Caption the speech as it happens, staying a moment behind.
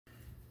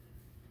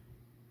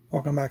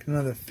Welcome back to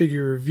another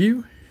figure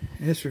review.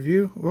 In this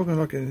review, we're going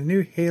to look at the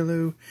new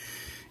Halo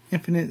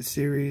Infinite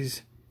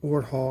Series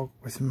Warthog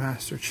with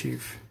Master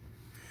Chief.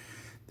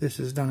 This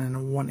is done in a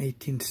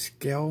 1/18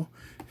 scale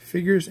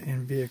figures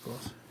and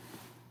vehicles.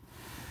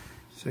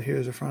 So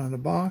here's the front of the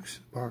box.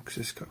 The box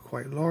is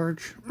quite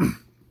large.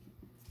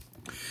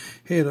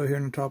 Halo here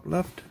in the top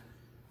left.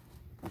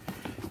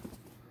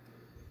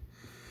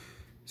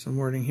 Some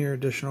wording here.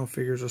 Additional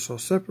figures are sold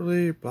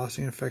separately.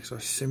 Blasting effects are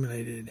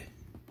simulated.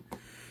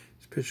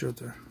 Picture of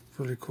the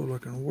really cool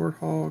looking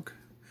Warthog,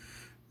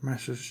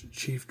 Master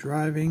Chief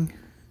driving,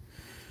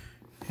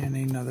 and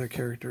another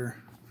character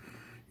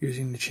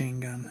using the chain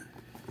gun.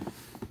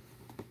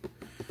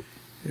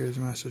 Here's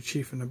Master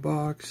Chief in the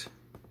box.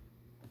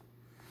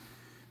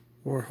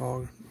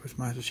 Warthog with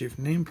Master Chief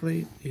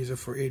nameplate. These are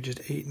for ages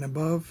 8 and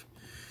above,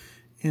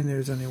 and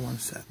there's only one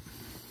set.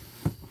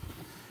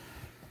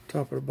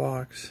 Top of the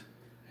box,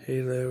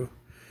 Halo,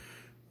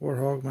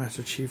 Warthog,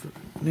 Master Chief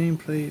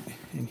nameplate,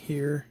 and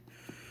here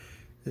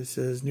it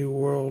says New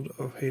World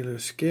of Halo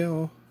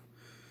Scale,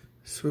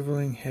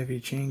 Swiveling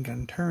Heavy Chain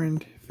Gun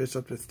Turret, fits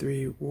up to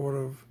 3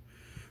 World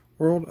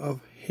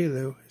of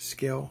Halo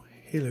Scale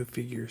Halo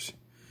figures,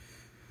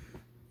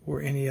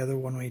 or any other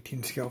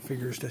 1/18 scale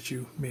figures that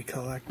you may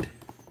collect.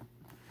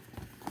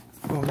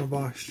 On the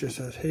box just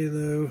has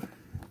Halo.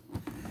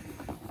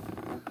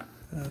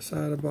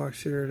 Side of the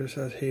box here just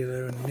has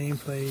Halo and the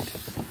nameplate,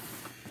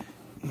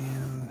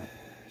 and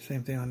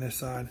same thing on this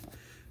side,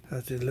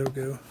 has the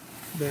logo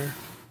there.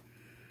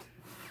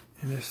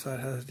 And this side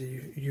has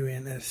the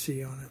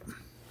UNSC on it.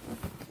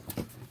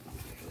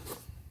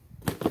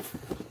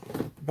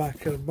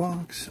 Back of the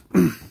box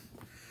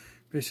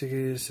basically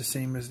is the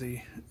same as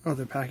the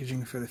other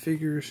packaging for the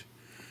figures.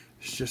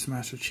 It's just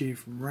Master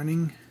Chief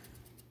running.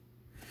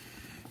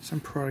 Some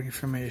product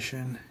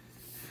information.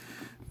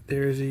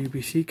 There is a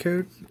UPC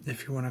code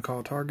if you want to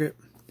call Target.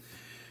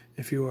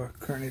 If you are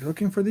currently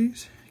looking for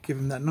these, give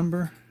them that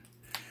number.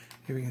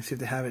 Here we can see if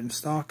they have it in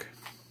stock.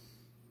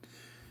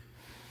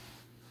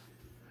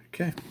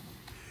 Okay,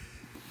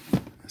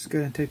 let's go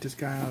ahead and take this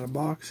guy out of the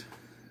box.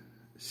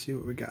 See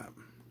what we got.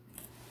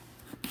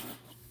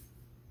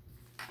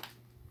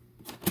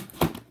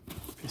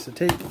 Piece of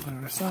tape on the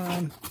other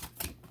side.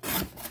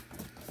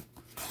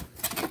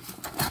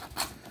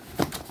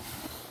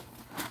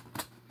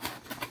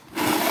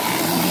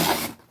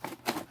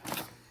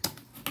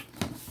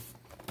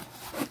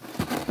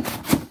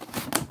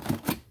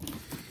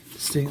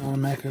 This thing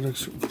automatically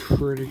looks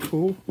pretty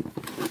cool.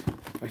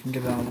 If I can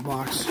get it out of the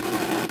box.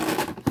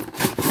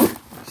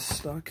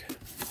 Stuck.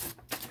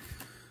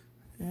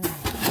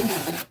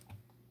 Yeah.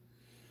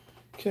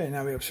 Okay,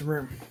 now we have some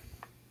room.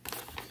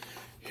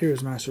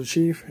 Here's Master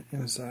Chief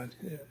inside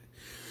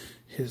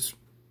his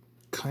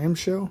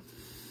clamshell.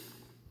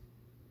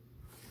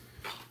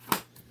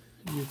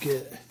 You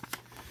get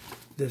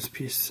this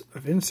piece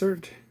of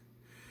insert.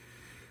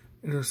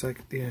 It looks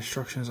like the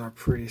instructions are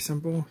pretty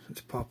simple.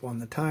 Just pop on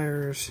the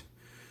tires,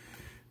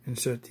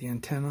 insert the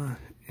antenna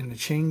in the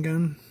chain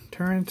gun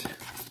turret.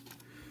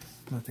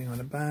 Nothing on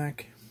the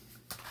back.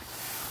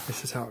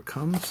 This is how it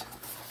comes.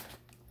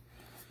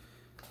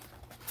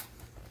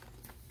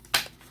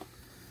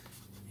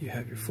 You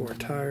have your 4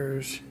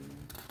 tires,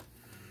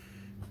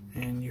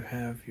 and you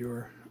have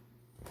your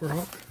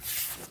Warthog.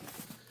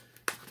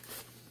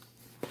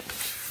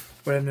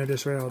 What I've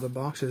noticed right out of the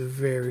box is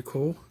very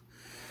cool.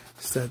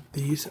 Is that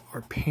these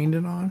are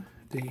painted on.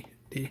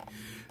 The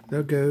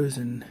logos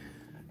and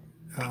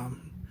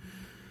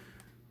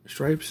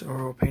stripes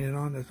are all painted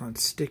on. They're not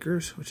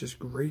stickers, which is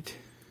great.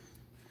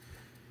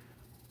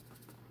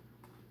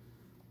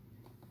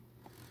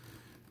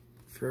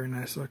 Very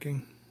nice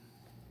looking.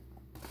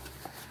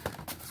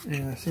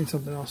 And I've seen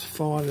something else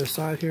fall out of the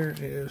side here.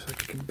 It was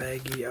like a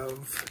baggie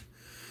of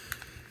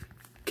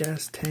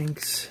gas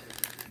tanks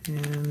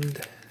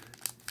and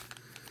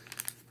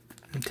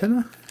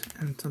antenna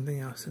and something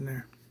else in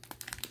there,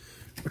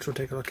 which we'll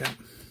take a look at.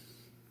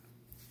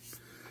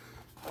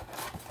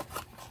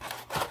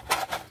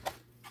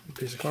 A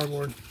piece of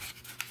cardboard.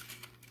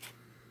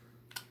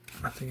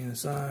 Nothing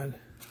inside.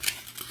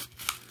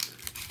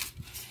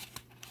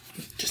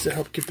 Just to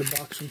help keep the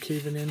box from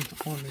caving in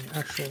on the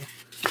actual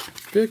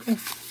vehicle.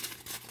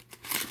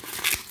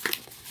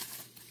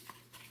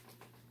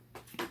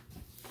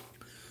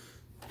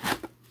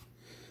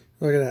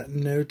 Look at that,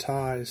 no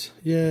ties.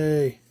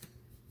 Yay!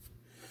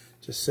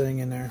 Just sitting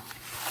in there.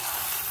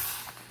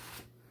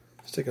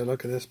 Let's take a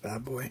look at this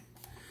bad boy.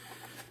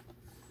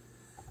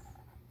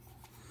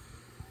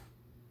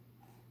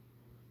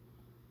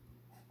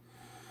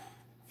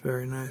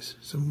 Very nice.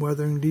 Some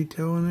weathering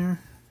detail in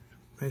there.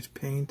 Nice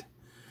paint.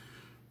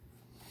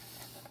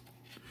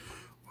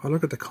 Oh,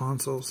 look at the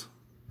consoles.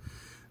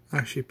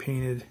 Actually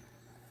painted.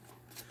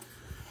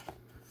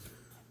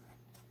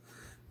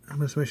 That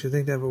must makes you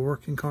think they have a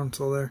working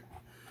console there.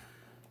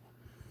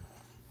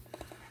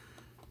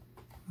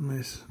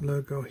 Nice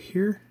logo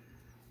here.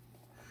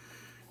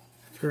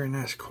 Very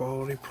nice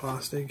quality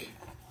plastic.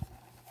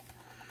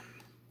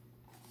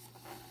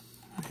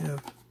 We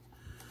have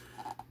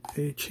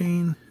a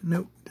chain.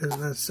 Nope,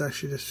 that's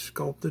actually just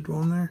sculpted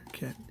one there.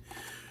 Can't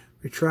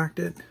retract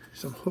it.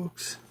 Some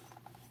hooks.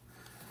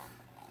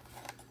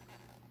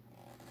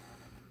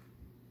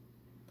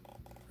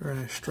 Very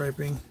nice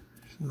striping.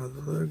 There's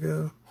another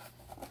logo.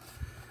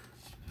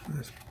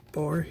 Nice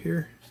bar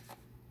here,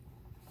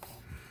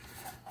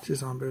 which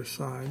is on both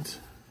sides.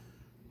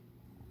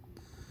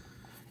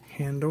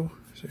 Handle,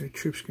 so your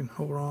troops can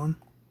hold on.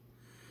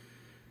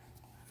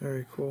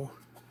 Very cool.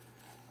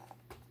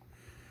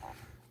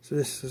 So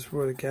this is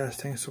where the gas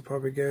tanks will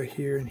probably go,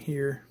 here and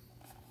here.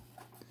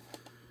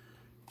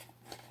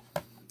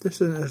 This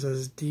isn't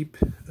as deep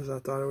as I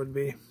thought it would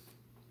be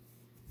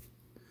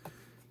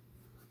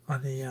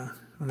on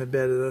the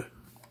bed of the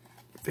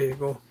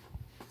vehicle.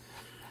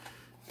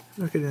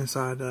 Look at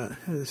inside that.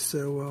 It is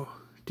so well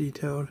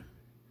detailed.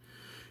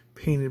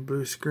 Painted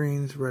blue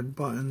screens, red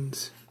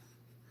buttons,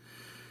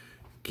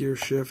 gear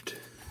shift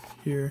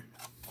here.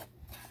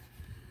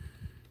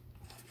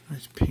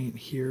 Nice paint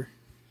here.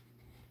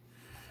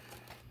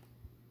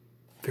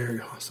 Very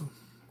awesome.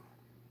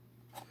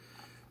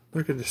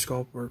 Look at the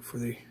sculpt work for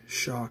the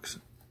shocks.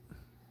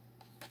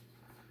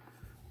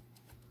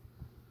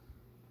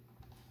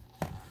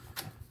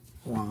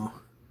 Wow.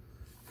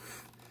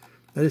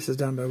 Now this is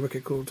done by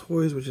Wicked Cool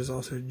Toys, which is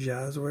also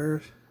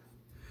Jazzwares.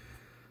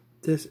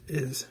 This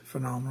is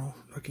phenomenal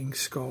looking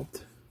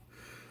sculpt.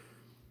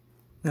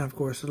 Now of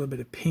course a little bit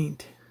of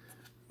paint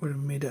would have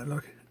made that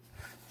look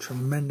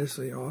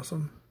tremendously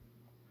awesome.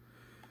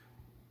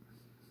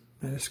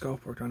 And the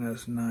sculpt work on that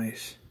is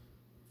nice.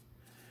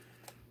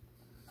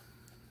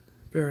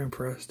 Very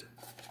impressed.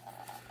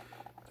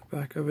 The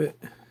back of it.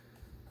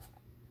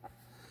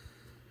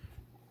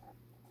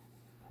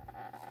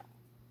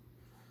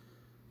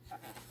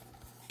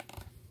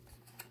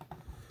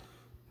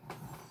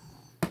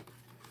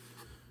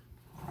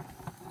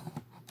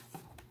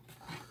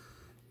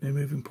 No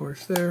moving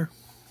parts there.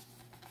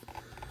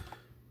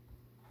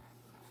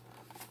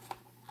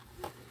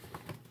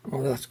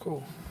 Oh, that's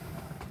cool.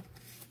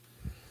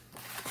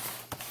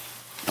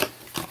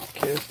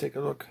 Okay, let's take a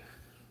look.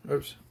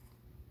 Oops.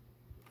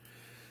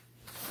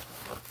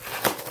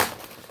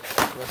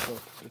 Let's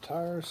look at the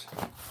tires.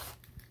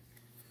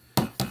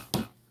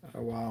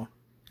 Oh wow.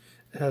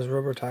 It has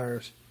rubber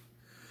tires.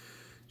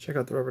 Check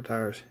out the rubber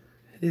tires.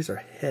 These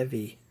are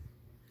heavy.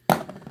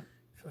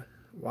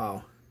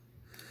 Wow.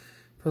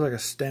 Feels like a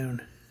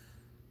stone.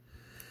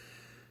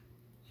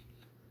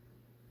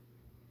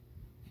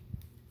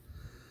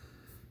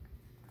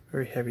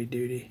 Very heavy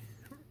duty.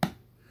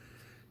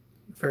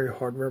 Very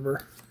hard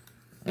rubber.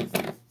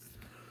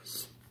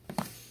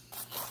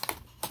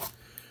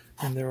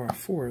 And there are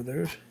 4 of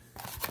those,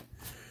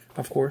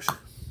 of course.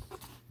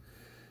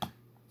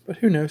 But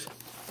who knows?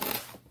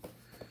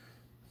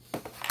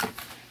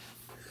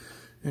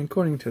 And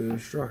according to the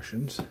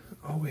instructions,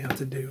 all we have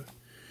to do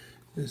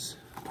is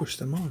push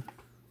them on.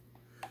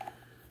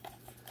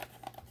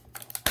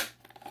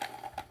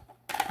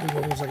 It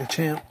rolls like a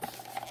champ.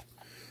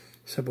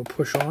 Simple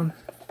push on.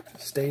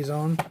 It stays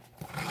on.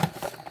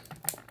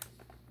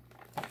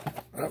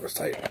 That was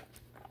tight.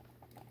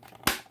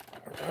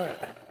 Alright.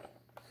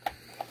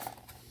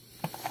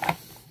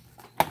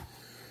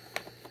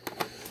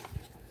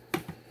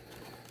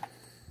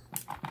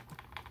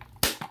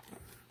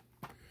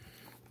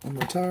 One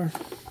more tire.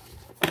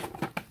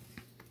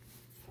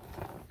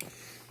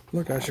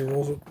 Look, actually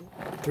rolls with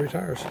 3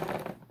 tires.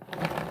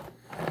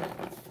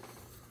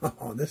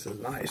 Oh, this is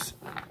nice.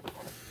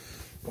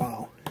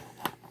 Wow.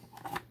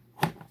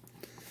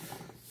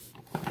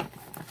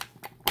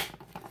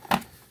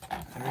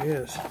 There he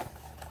is.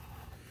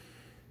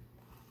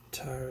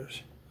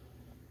 Tires.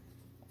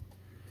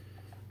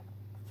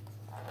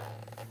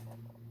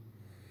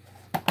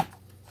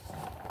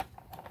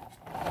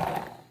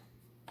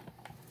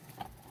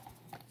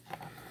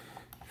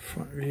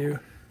 Front view.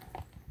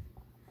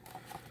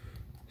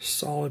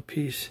 Solid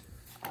piece.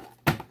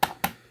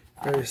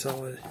 Very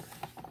solid.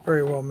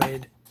 Very well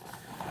made.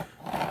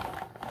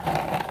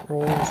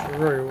 Rolls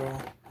very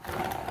well.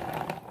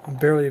 I'm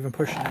barely even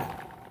pushing it.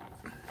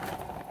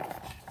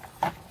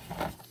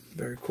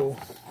 Very cool.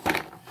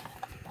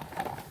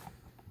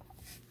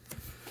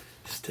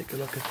 Just take a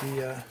look at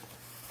the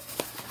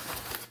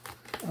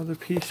other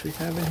piece we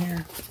have in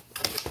here.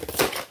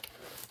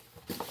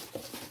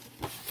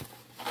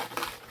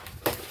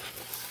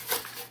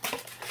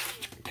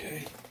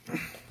 Okay.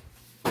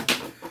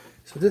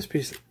 So this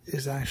piece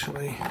is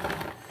actually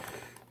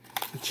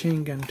the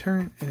chain gun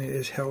turret, and it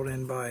is held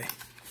in by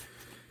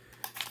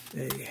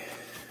a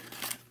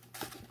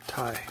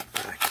tie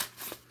back.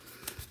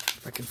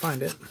 If I can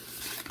find it.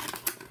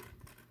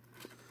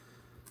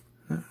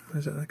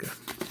 Is that like a...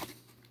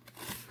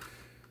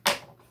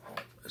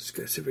 Let's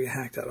go see if we can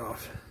hack that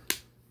off.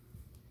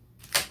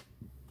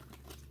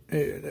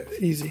 There,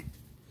 easy.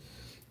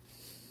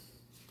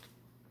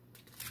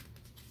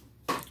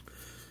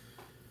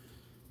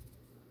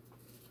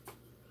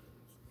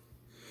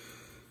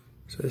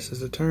 So this is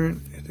the turret,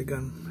 get the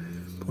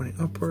gun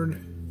pointing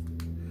upward.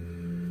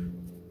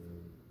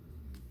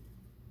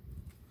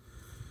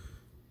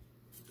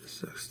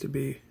 This looks to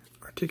be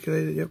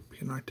articulate it. Yep, you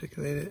can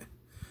articulate it.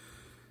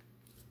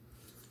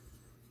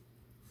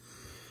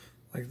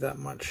 Like that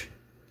much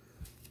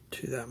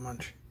to that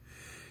much.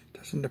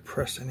 Doesn't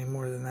depress any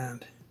more than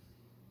that.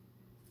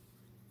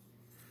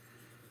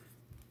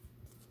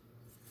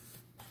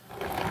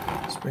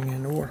 Let's bring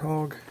in the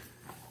Warthog.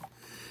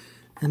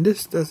 And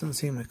this doesn't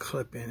seem to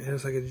clip in. It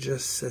looks like it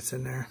just sits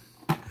in there.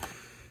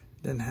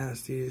 Then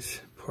has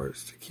these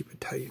parts to keep it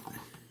tight.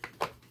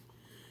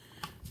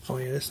 Oh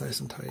yeah, it's nice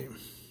and tight.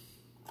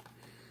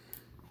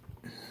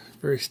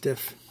 Very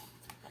stiff.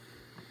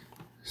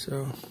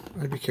 So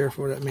I'd be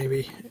careful that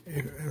maybe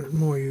the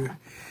more you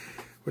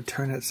would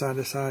turn that side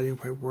to side, you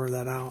probably wear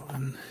that out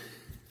and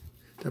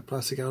that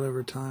plastic out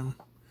over time.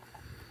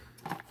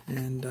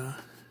 And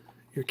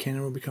your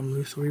cannon will become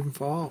loose or even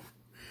fall off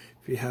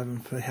if you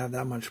haven't have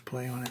that much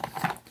play on it.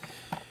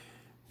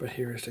 But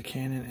here is the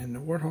cannon and the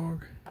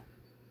Warthog.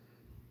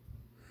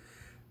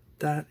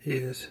 That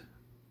is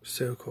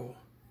so cool.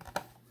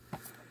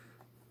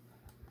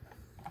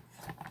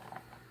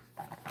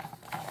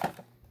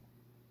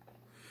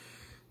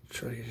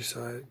 Try to get you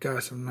side.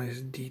 Got some nice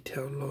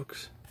detailed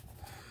looks.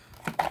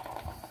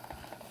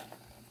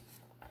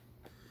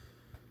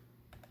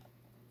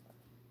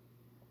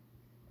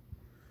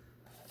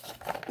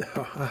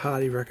 Oh, I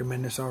highly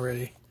recommend this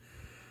already.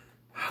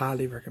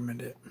 Highly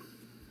recommend it.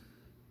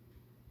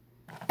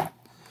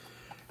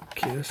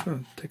 Okay, let's go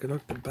take a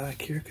look at the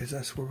back here because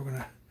that's where we're going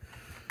to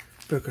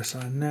focus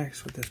on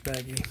next with this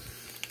baggie.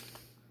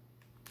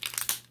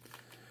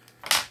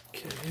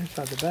 Okay,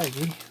 inside the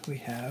baggie we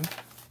have,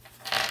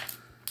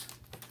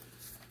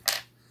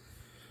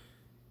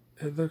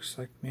 it looks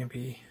like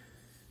maybe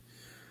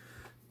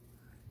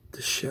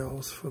the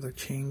shells for the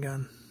chain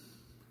gun.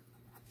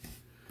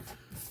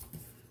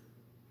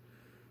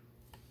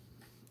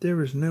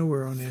 There is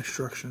nowhere on the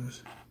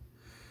instructions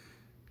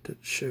to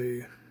show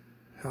you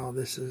how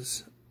this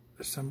is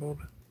assembled.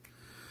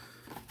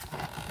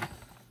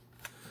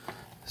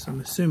 So I'm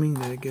assuming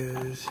that it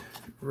goes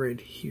right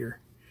here.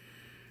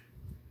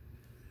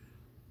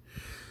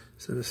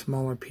 So the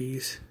smaller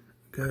piece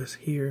goes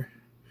here,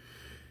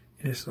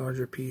 and this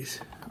larger piece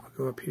will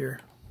go up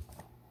here.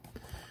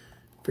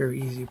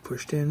 Very easy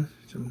pushed in.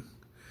 Some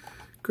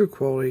good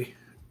quality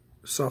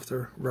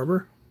softer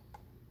rubber.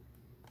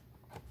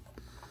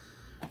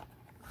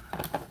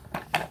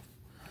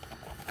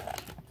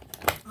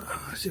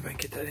 Let's see if I can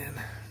get that in.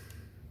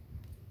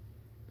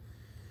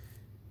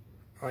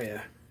 Oh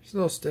yeah, it's a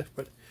little stiff,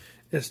 but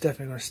it's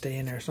definitely going to stay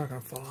in there. It's not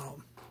going to fall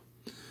out.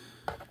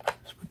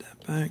 Let's put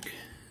that back.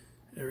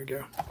 There we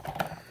go.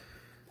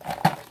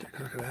 Take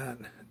a look at that.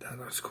 That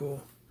looks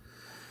cool.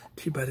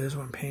 Too bad this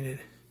one painted,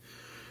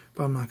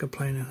 but I'm not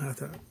complaining. I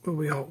thought,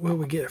 what will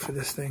we get for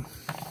this thing?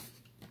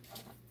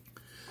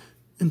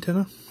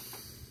 Antenna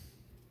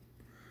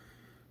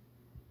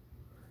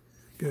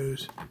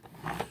goes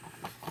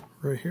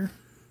right here.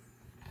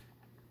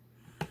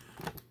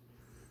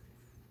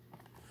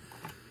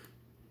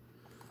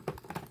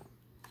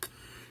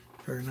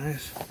 Very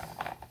nice.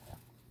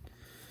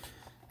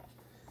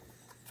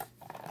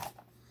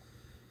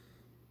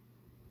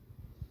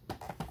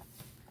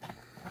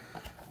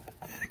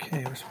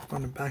 Okay, let's put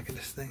on the back of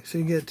this thing. So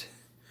you get,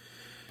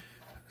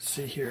 let's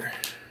see here,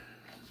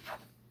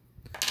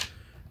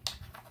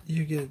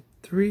 you get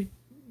 3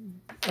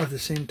 of the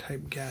same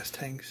type gas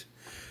tanks.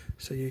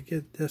 So you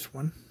get this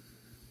one,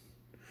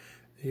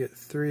 you get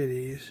 3 of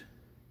these.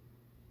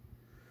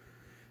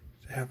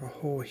 They have a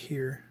hole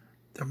here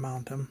to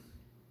mount them.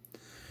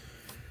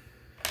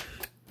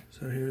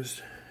 So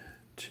here's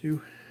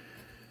 2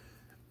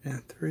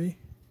 and 3.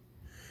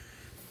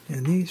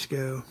 And these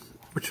go,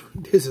 which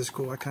this is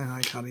cool. I kind of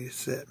like how these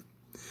sit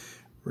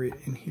right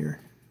in here.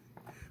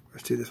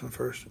 Let's do this one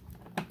first.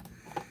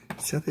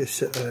 See how they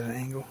sit at an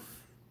angle?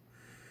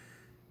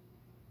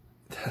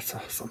 That's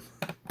awesome.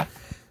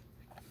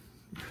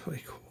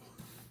 Really cool.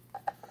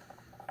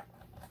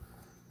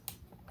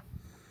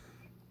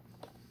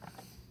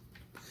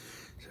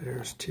 So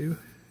there's 2.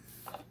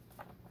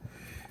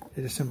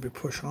 They just simply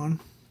push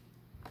on.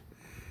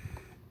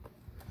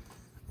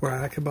 What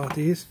I like about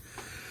these,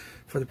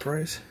 for the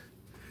price,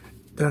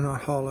 they're not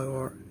hollow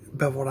or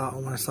beveled out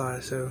on one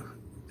side, so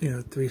you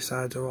know 3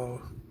 sides are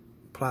all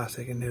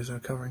plastic and there's no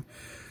covering.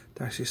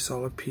 They're actually a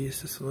solid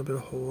piece, just a little bit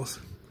of holes.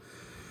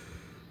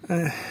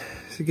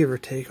 It's a give or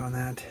take on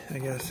that, I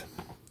guess.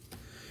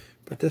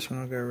 But this one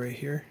will go right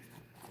here.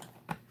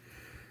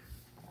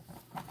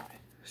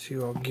 So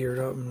you're all geared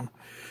up and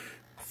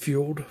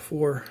fueled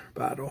for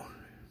battle.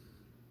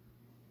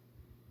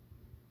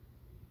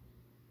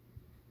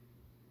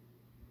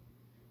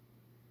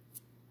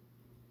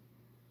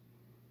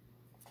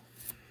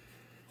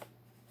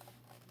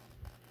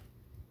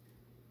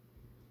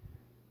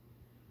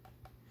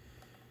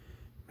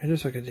 And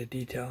just look at the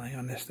detailing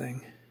on this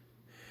thing.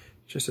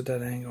 Just at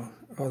that angle.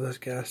 All this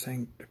gas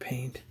tank, the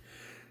paint,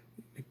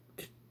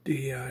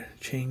 the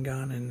chain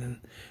gun, and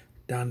then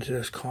down to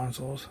those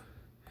consoles.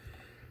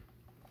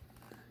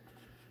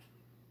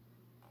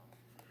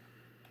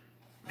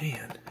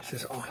 Man, this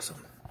is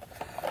awesome.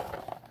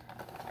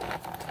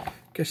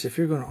 Guess if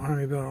you're going to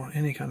army build on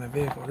any kind of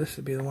vehicle, this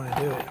would be the one to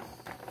do it.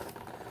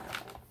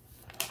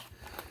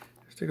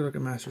 Let's take a look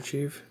at Master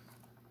Chief.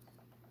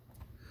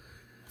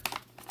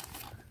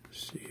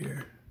 Let's see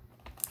here.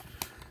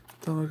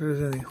 Don't look like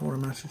there's anything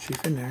holding Master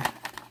Chief in there.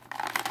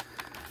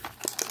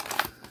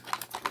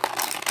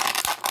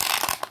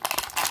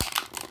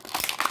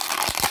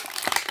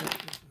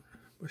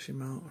 Bushy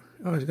mount.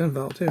 Oh, his gun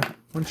belt too.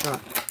 One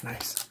shot.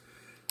 Nice.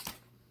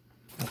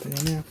 Nothing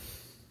in there.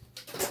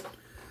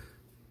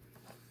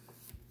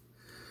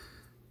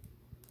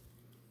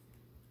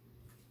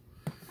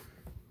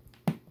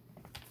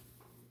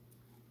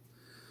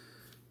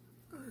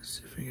 Let's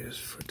see if we can get his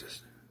foot to...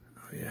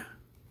 Oh yeah.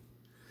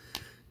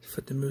 His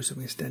foot to move so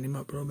we can stand him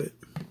up a little bit.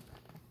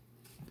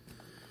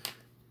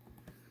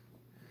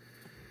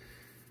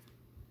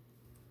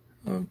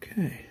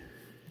 Okay.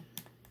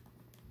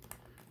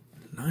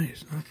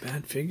 Nice, not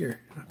bad figure,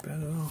 not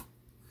bad at all.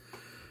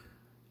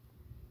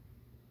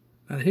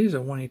 Now he's a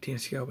 1/18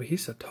 scale, but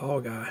he's a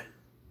tall guy.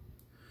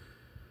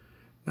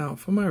 Now,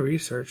 from my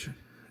research, I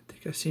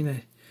think I've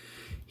seen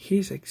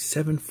he's like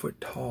 7 foot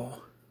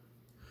tall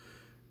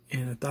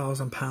and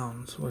 1,000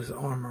 pounds with his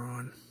armor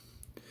on.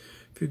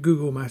 If you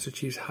Google Master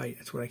Chief's height,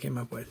 that's what I came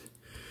up with.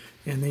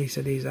 And they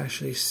said he's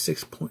actually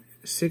 6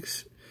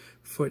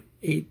 foot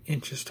 8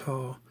 inches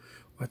tall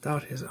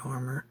without his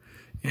armor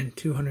and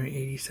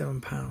 287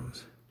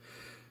 pounds.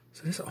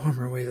 So this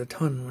armor weighs a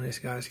ton when this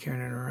guy's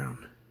carrying it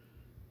around.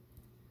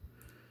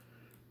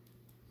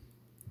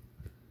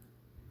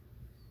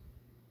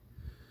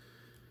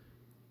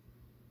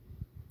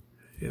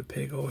 You have a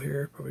pig hole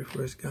here, probably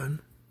for his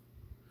gun.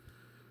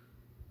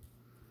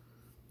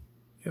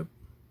 Yep.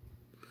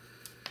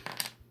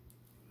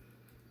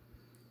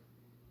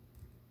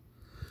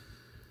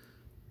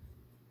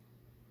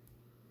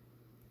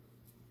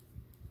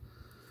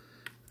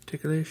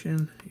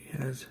 Articulation, he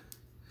has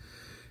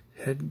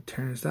head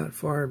turns that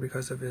far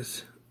because of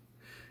his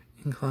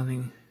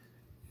inclining,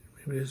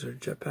 maybe these are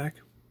jetpack.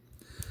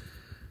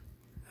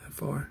 That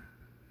far.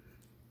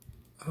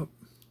 Up.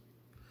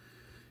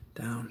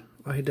 Down.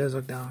 Well, he does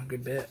look down a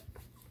good bit.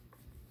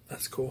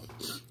 That's cool.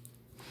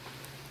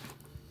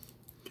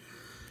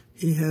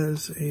 He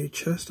has a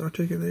chest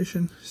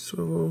articulation,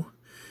 swivel,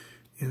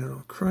 and a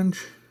little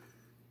crunch.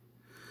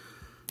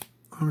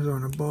 Arms are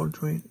on a ball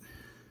joint,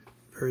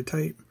 very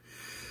tight.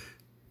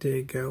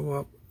 They go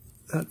up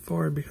that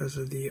far because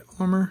of the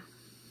armor,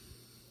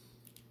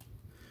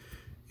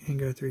 and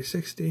go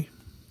 360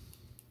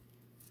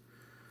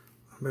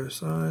 on both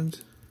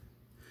sides.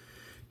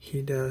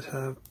 He does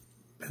have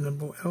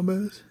bendable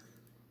elbows,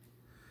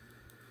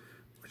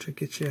 which will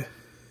get you,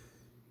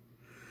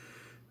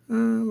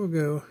 we'll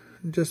go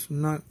just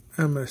not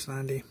almost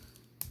 90.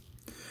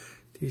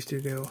 These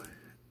two go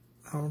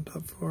out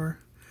up far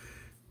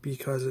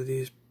because of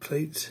these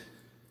plates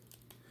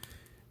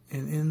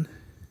and in.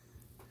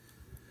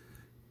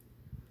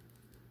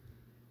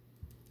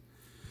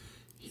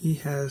 He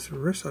has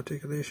wrist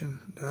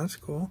articulation. That's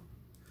cool.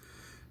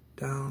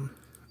 Down,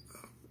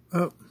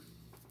 up.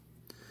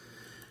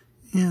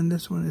 And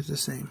this one is the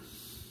same.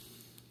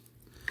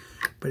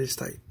 But it's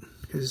tight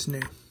because it's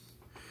new.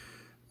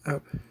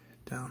 Up,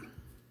 down.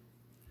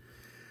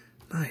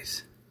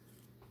 Nice.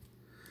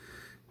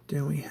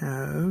 Then we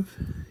have,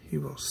 he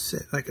will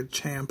sit like a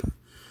champ.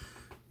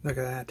 Look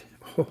at that.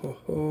 Ho ho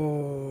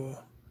ho.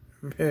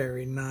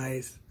 Very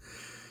nice.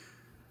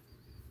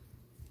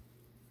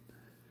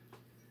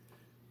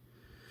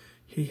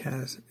 He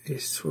has a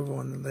swivel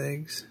on the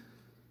legs.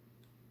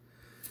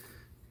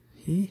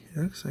 He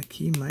looks like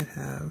he might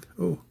have,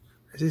 oh,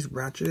 is this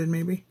ratcheted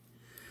maybe?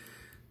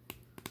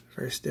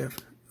 Very stiff.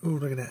 Oh,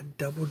 look at that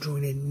double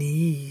jointed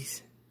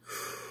knees.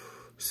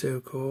 So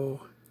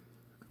cool.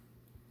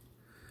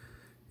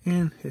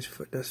 And his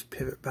foot does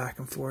pivot back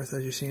and forth.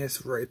 As you see, it's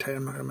very tight.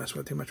 I'm not going to mess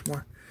with it too much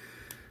more.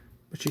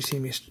 But you see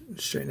me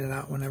straighten it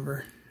out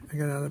whenever I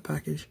get out of the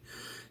package.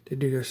 They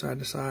do go side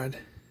to side.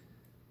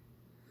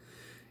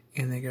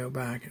 And they go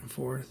back and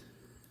forth.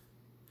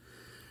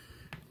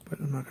 But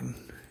I'm not going to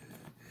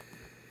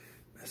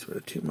mess with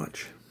it too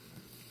much.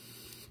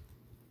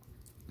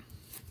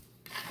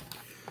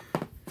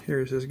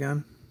 Here's his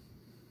gun.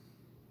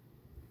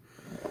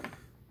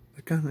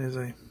 The gun is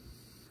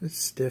it's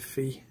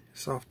stiffy,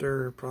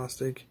 softer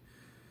plastic.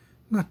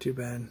 Not too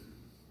bad.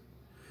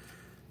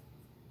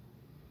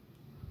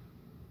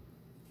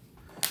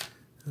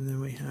 And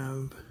then we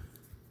have,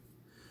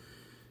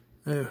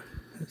 oh,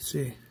 let's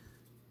see.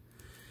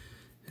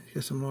 He's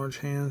got some large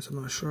hands.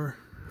 I'm not sure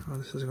how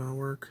this is going to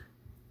work.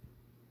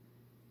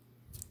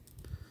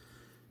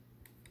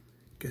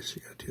 Guess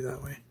you got to do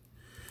that way.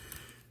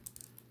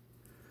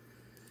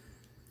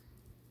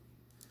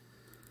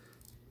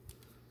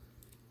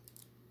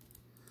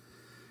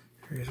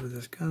 Here he is with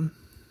this gun.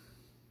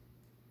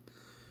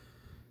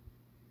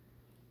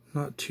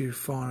 Not too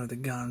fond of the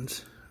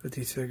guns with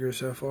these figures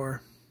so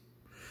far.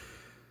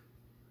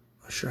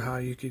 Not sure how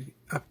you could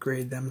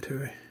upgrade them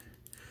to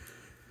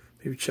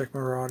maybe check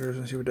Marauders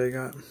and see what they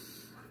got.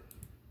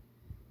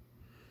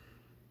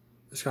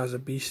 This guy's a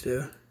beast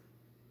too.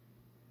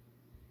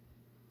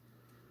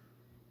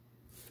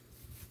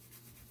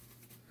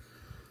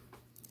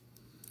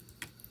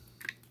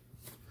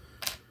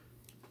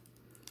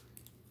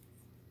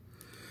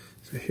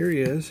 So here he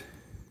is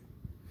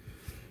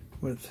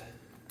with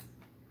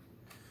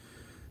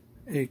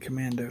a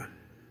commando.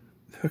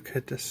 Look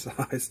at the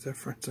size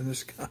difference in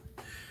this guy.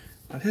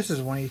 Now this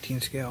is a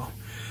 1/18 scale.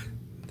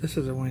 This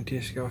is a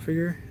 1/18 scale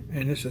figure,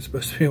 and this is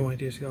supposed to be a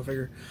 1/18 scale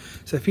figure.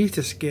 So if he's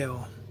to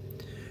scale,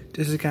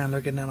 this is kind of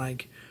looking at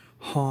like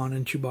Han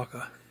and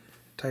Chewbacca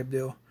type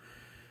deal.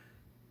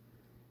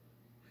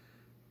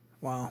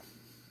 Wow.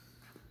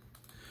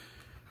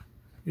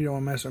 You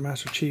don't want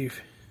Master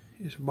Chief.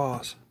 He's a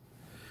boss.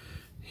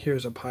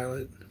 Here's a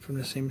pilot from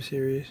the same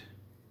series.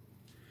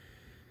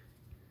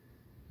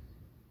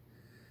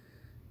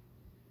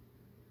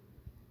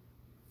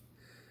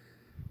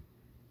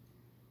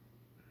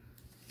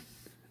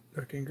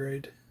 Looking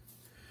great.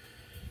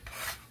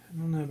 I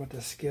don't know about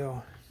the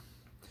scale.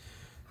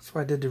 That's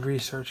why I did the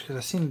research, because I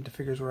seen the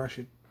figures were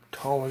actually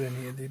taller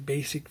than the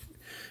basic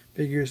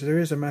figures. There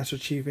is a Master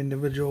Chief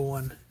individual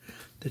one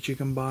that you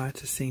can buy.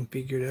 It's the same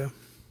figure though.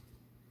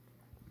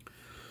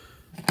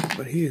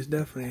 But he is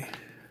definitely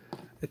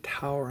a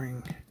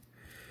towering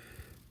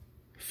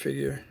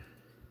figure.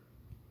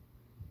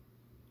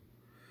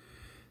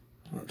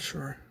 Not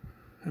sure.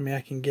 I mean,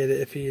 I can get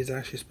it if he is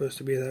actually supposed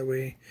to be that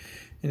way,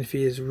 and if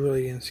he is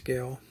really in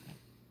scale.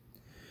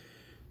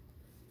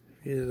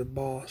 He is a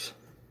boss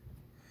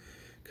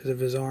because of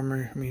his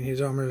armor. I mean,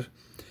 his armor is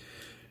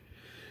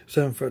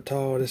 7 foot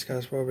tall. This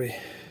guy's probably,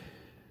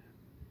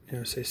 you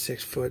know, say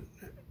 6 foot.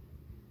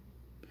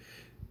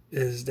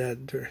 Is that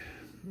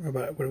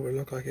about what it would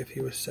look like if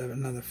he was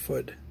another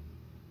foot?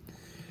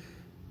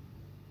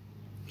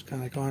 It's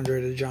kind of like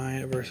Andre the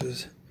Giant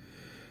versus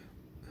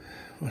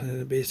one of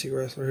the basic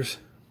wrestlers.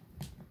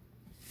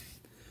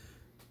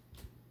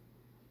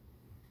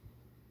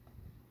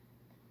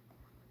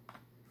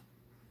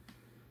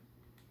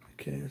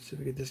 Okay, let's see if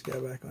we get this guy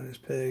back on his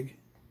peg.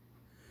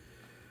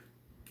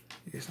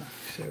 So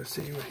let's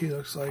see what he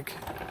looks like.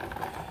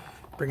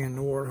 Bring in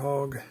the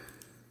Warthog.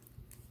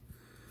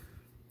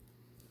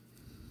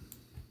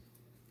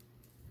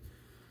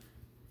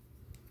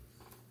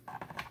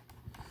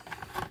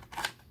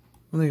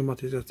 One thing about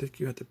these, I think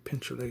you have to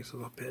pinch your legs a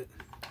little bit.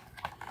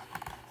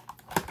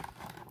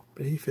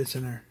 But he fits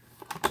in there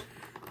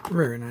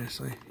very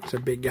nicely. He's a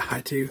big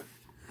guy too.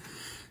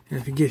 And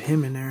if you get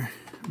him in there,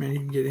 man, you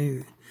can get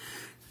any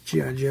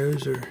G.I.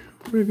 Joes or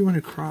whatever you want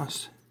to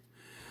cross.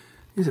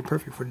 These are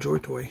perfect for Joy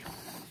Toy.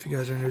 If you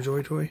guys are into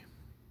Joy Toy.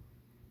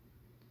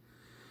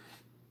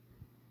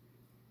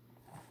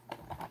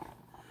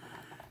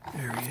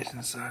 There he is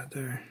inside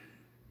there.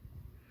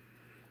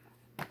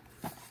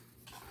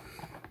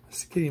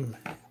 Let's get him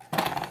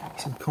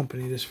some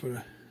company just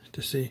for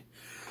to see.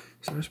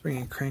 So let's bring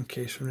in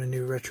Crankcase from the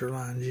new retro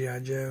line G.I.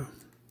 Joe,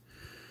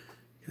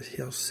 because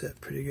he'll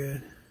sit pretty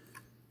good.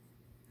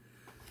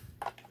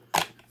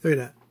 Look at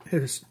that.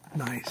 It is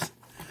nice.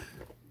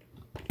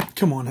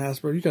 Come on,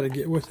 Hasbro, you gotta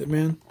get with it,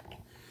 man.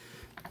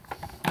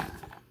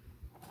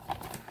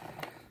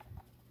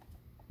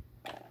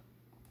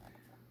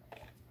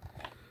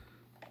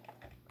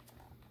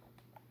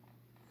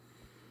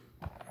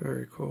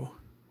 Very cool.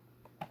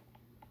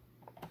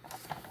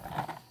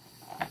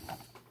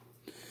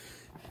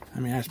 I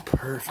mean, that's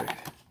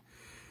perfect.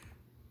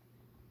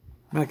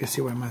 I mean, I can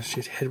see why my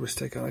shit's head would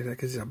stick out like that,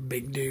 because he's a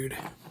big dude.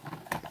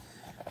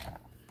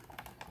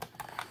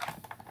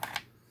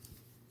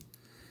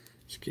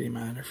 Let's get him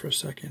out of there for a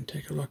second.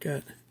 Take a look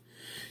at.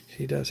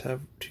 He does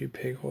have 2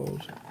 peg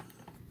holes.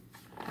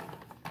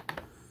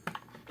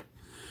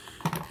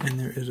 And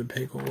there is a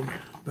peg hole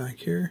back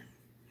here.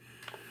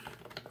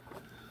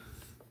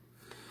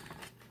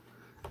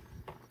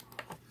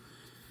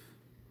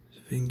 See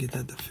if we can get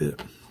that to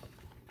fit.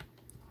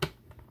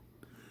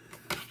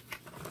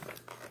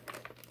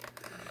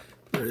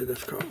 Very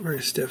difficult,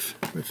 very stiff.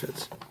 It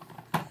fits.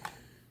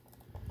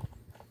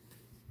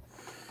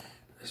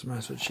 This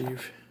Master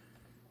Chief.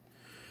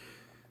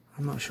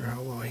 I'm not sure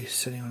how well he's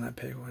sitting on that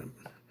peg. I don't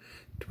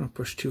want to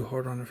push too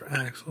hard on the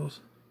axles.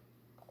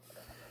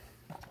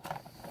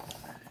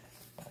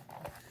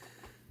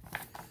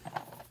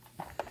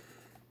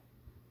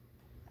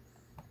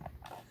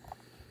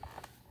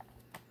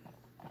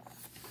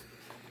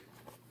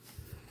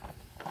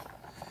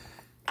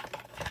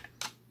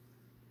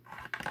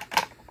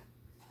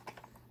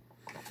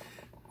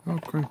 Well,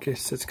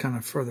 Crankcase sits kind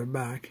of further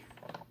back.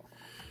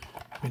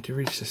 I mean, to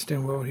reach the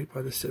stem well, he'd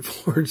probably sit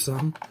forward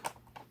some,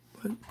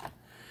 but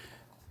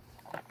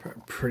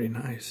pretty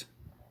nice.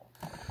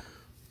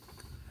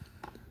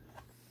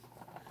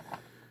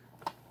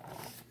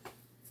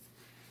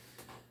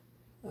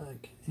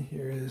 Okay,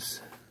 here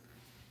is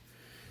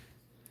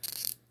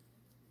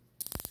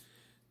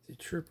the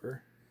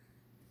Trooper.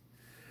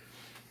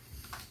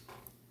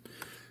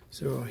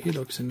 So he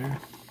looks in there.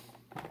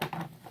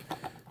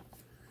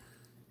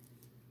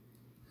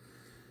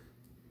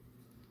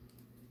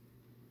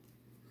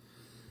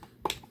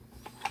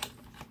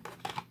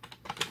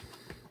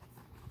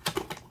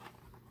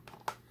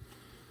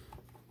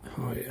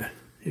 Oh yeah,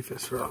 he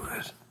fits real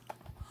nice.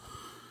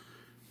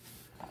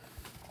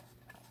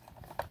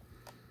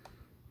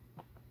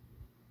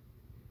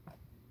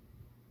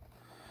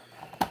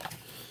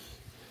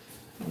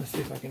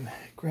 see if I can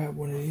grab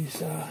one of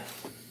these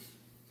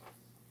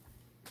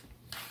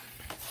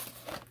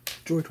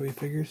Joy Toy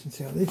figures and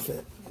see how they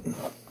fit.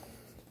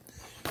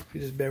 If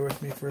you just bear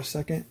with me for a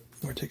second,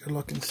 we'll take a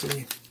look and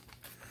see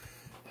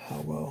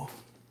how well.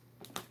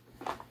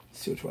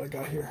 See what I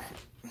got here.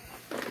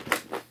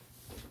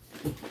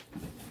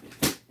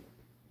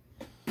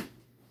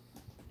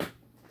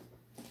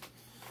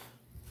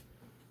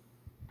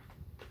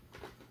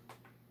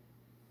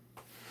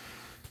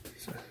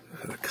 So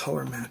look at the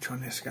color match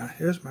on this guy.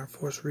 Here's my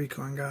Force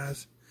Recon,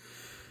 guys.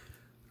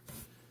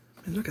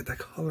 And look at the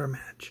color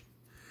match.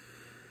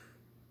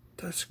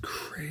 That's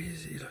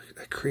crazy. Look at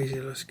that crazy.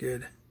 It looks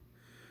good.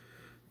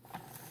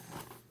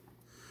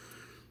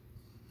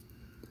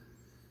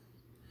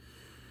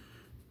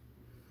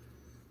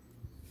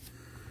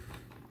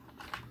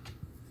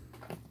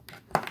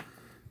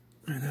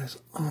 And that's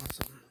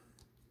awesome.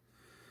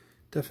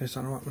 Definitely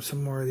starting to want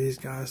some more of these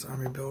guys.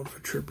 Army build for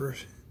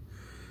troopers.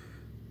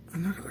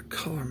 And look at the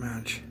color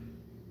match.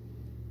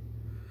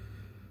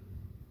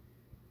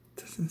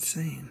 That's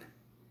insane.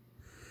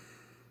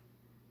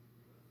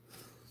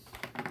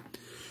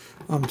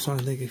 I'm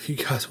starting to think if you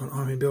guys want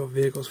Army built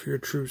vehicles for your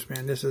troops,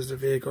 man, this is the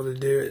vehicle to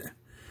do it.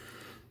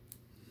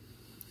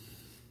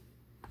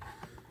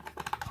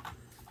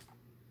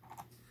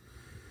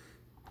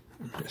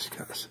 Just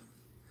guys.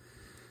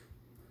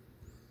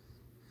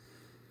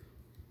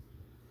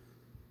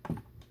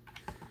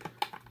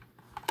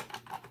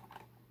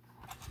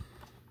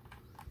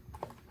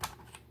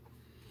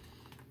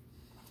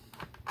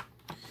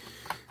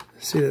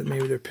 See that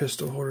maybe their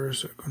pistol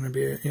holders are going to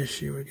be an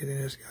issue with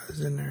getting these guys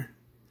in there.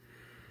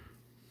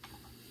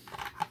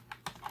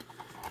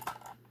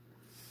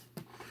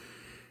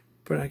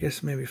 But I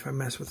guess maybe if I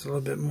mess with it a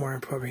little bit more, I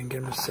probably can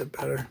get them to sit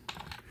better.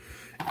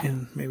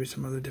 And maybe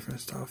some other different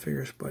style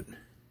figures. But,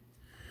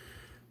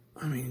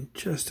 I mean,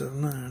 just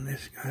alone,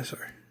 these guys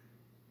are...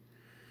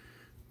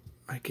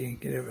 I can't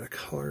get over the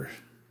colors.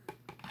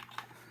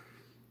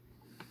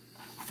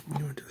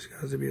 You want those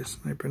guys to be a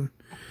sniping.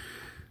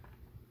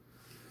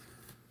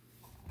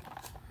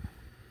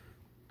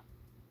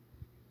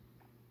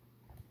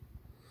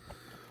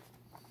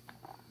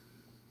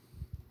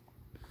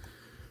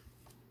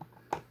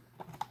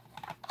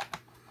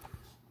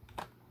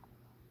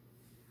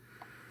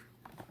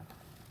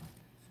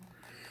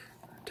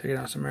 Taking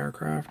out some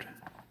aircraft,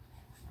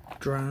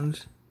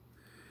 drones,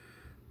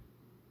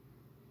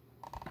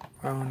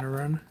 while on the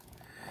run.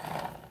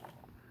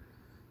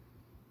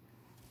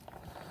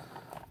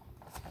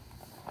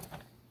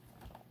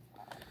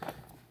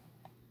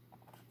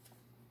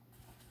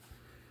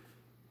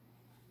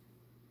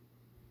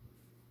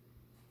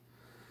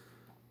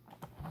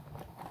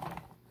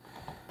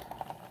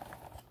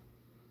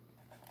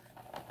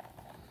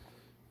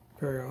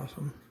 Very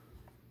awesome.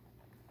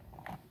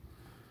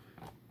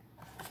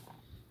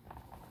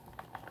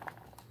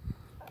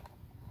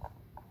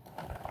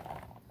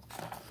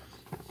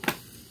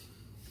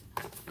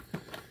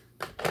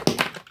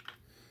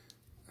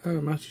 Oh,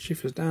 Master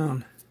Chief is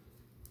down.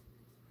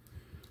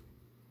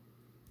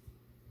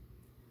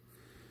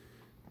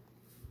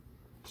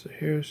 So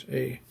here's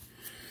a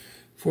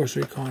Force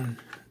Recon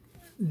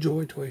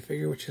Joy Toy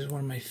figure, which is one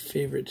of my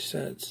favorite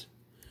sets.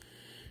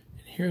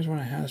 And here's one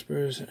of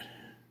Hasbro's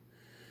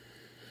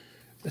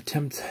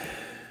attempt.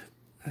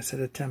 I said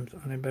attempt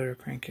on a better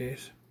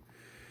crankcase.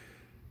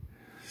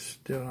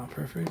 Still not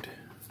perfect.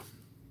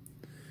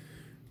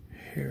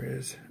 Here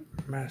is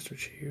Master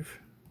Chief.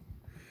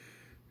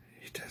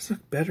 He does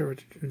look better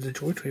with the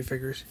Joy Toy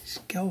figures. His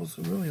scales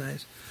are really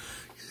nice.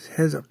 His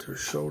head's up to his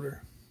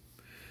shoulder.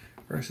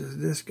 Versus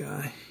this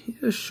guy.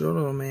 He's a short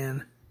little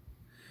man.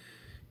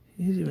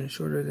 He's even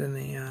shorter than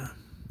the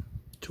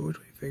Joy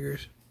Toy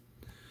figures.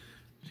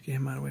 Just get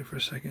him out of the way for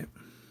a second.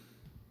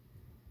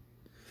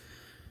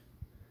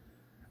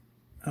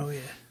 Oh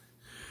yeah.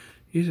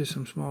 These are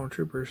some smaller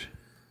troopers.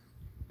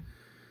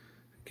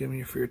 Get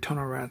them for your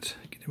tunnel rats.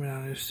 Get them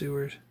out of those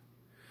sewers.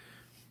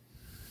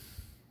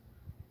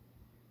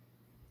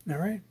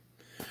 Alright.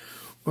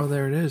 Well,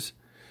 there it is.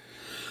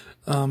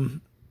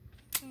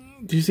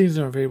 These things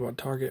are available at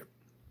Target.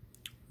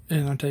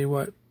 And I'll tell you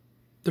what,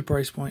 the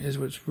price point is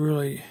what's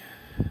really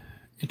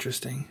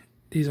interesting.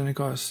 These only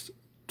cost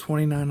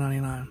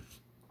 $29.99.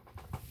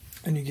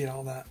 And you get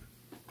all that.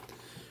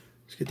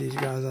 Let's get these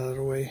guys out of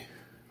the way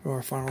for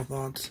our final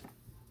thoughts.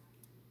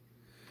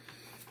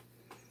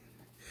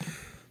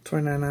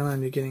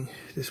 $29.99, you're getting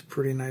this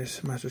pretty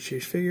nice Master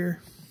Chief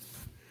figure.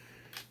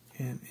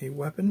 And a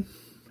weapon.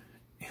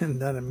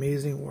 And that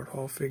amazing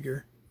Warthog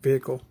figure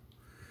vehicle.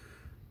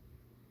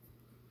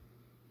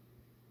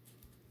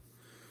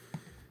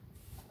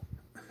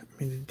 I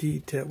mean, the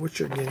detail, what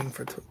you're getting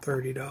for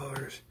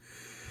 $30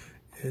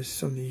 is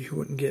something you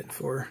wouldn't get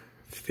for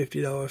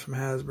 $50 from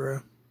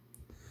Hasbro.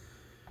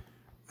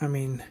 I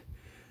mean,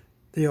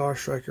 the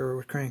R-Striker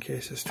with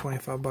crankcase is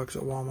 $25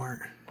 at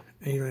Walmart.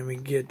 And you don't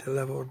even get the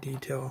level of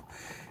detail,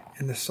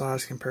 and the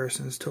size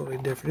comparison is totally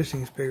different. This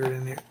thing's bigger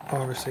than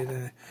obviously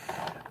than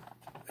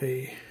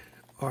a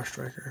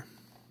R-Striker.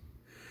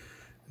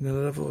 And the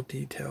level of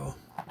detail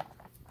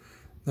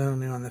not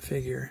only on the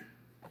figure,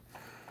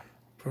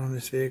 but on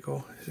this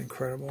vehicle, is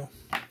incredible.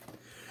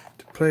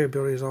 The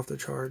playability is off the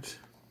charts.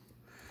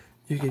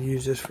 You could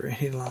use this for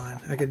any line.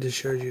 I could just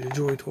show you the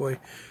Joy Toy.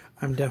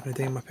 I'm definitely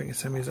thinking about picking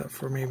some of these up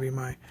for maybe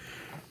my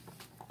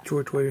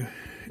Joy Toy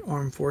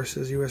Armed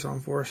Forces, U.S.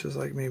 Armed Forces,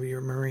 like maybe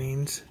your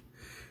Marines.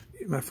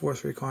 My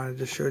Force Recon, I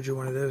just showed you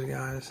one of those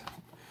guys.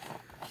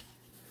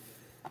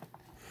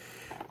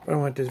 But I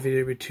don't want this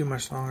video to be too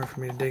much longer for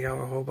me to dig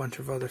out a whole bunch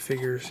of other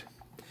figures.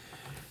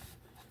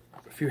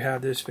 If you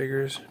have those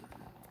figures,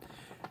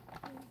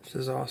 this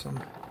is awesome.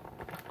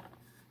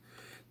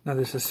 Now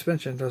the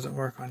suspension doesn't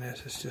work on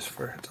this,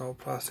 it's all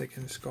plastic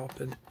and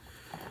sculpted.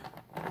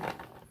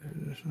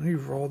 When you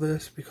roll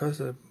this, because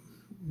of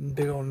the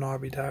big old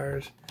knobby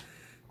tires,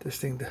 this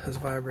thing does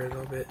vibrate a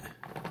little bit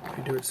if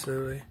you do it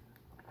slowly.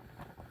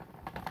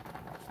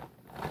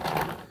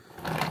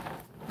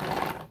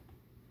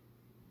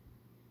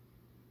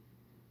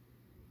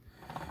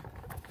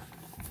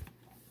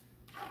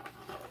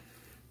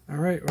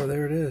 Alright, well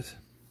there it is.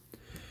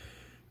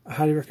 I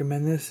highly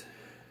recommend this.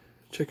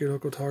 Check your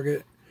local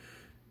Target.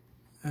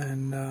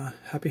 And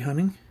happy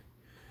hunting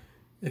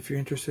if you're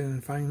interested in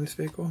finding this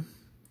vehicle.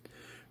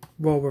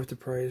 Well worth the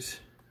price.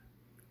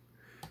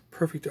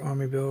 Perfect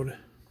army build.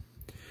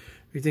 If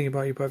you think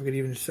about it, you probably could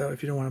even sell,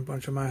 if you don't want a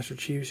bunch of Master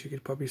Chiefs, you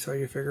could probably sell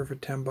your figure for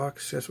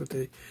 $10. That's what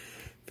the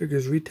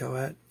figures retail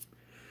at.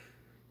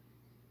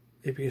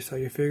 If you sell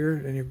your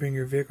figure, then you bring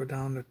your vehicle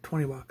down to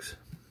 $20.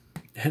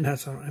 And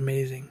that's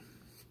amazing.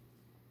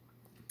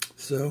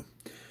 So,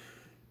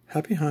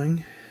 happy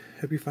hunting.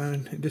 Hope you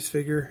find this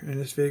figure and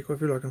this vehicle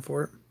if you're looking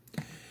for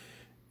it.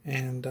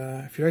 And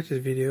if you like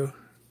this video,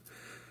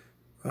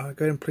 go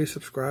ahead and please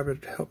subscribe.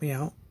 It'd help me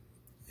out.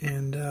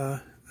 And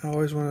I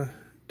always want to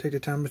take the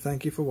time to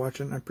thank you for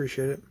watching. I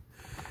appreciate it.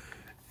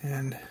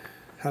 And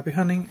happy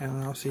hunting,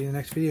 and I'll see you in the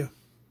next video.